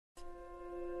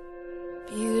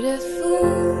Beautiful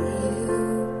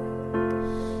you,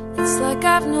 it's like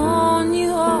I've known you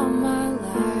all my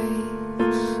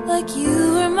life, like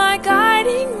you were my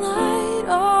guiding light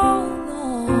all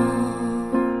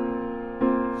along.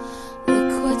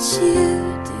 Look what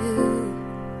you do,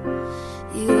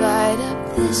 you light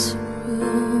up this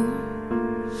room,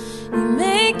 you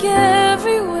make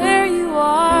everywhere you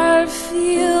are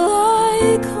feel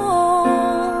like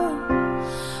home.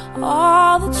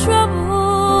 All the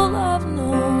trouble I've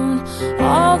known,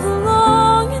 all the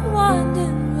long and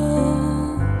winding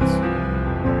roads,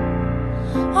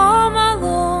 all my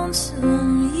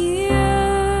lonesome years.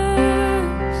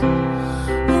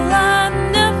 Well, I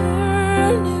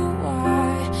never knew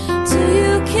why till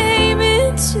you came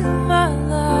into my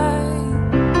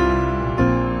life,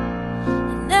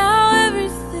 and now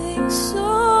everything's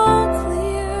so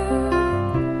clear.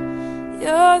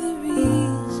 You're the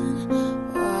reason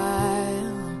why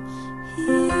I'm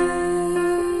here.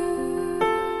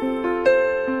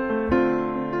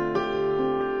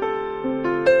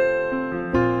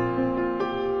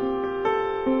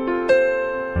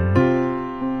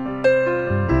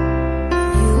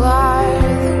 You are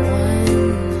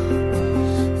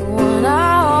the one I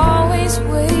always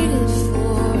waited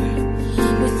for,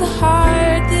 with the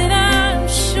heart that I'm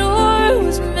sure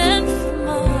was meant for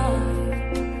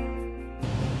mine.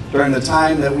 During the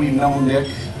time that we've known Nick,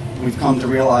 we've come to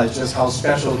realize just how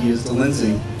special he is to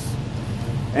Lindsey.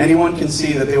 Anyone can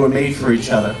see that they were made for each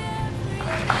other.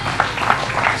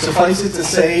 Suffice it to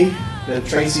say that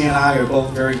Tracy and I are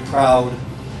both very proud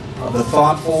of the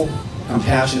thoughtful,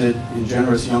 compassionate, and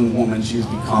generous young woman she has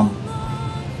become,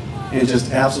 and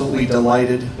just absolutely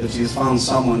delighted that she has found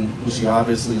someone who she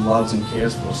obviously loves and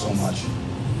cares for so much.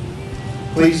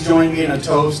 Please join me in a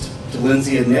toast to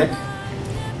Lindsey and Nick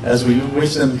as we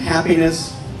wish them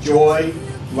happiness, joy,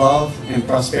 love, and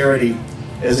prosperity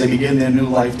as they begin their new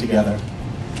life together.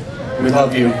 We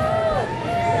love you.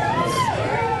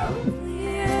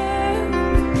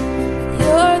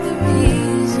 You're the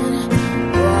reason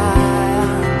why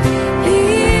I'm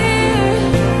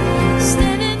here,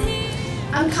 standing here.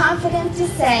 I'm confident to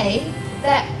say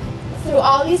that through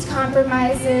all these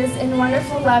compromises and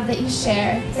wonderful love that you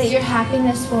share, that your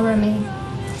happiness will remain.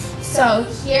 So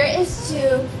here is to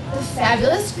the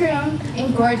fabulous groom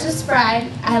and gorgeous bride.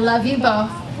 I love you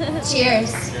both.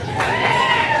 Cheers.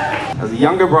 As a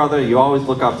younger brother, you always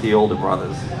look up to your older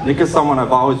brothers. Nick is someone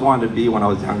I've always wanted to be when I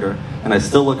was younger, and I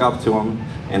still look up to him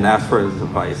and ask for his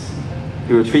advice.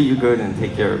 He will treat you good and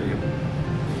take care of you.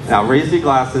 Now raise your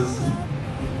glasses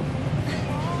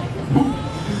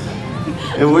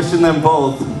and wishing them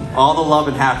both all the love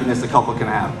and happiness a couple can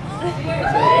have.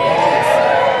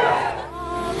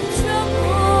 All the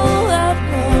trouble I've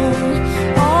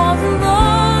known, all the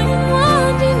long and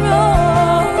winding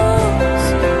roads,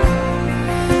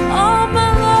 all my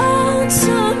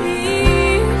lonesome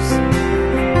years.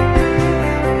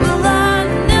 Well, I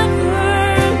never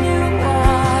knew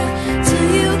why till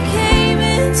you came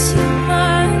into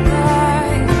my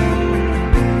life.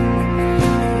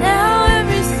 Now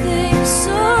everything's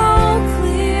so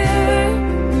clear.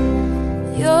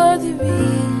 You're the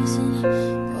reason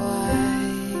why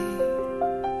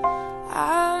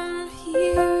I'm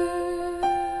here.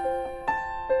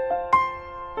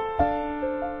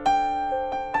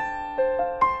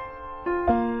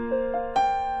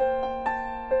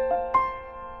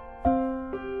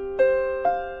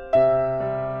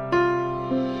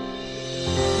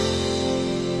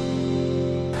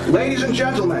 Ladies and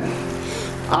gentlemen,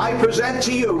 I present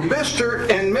to you Mr.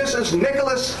 and Mrs.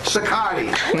 Nicholas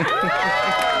Siccardi.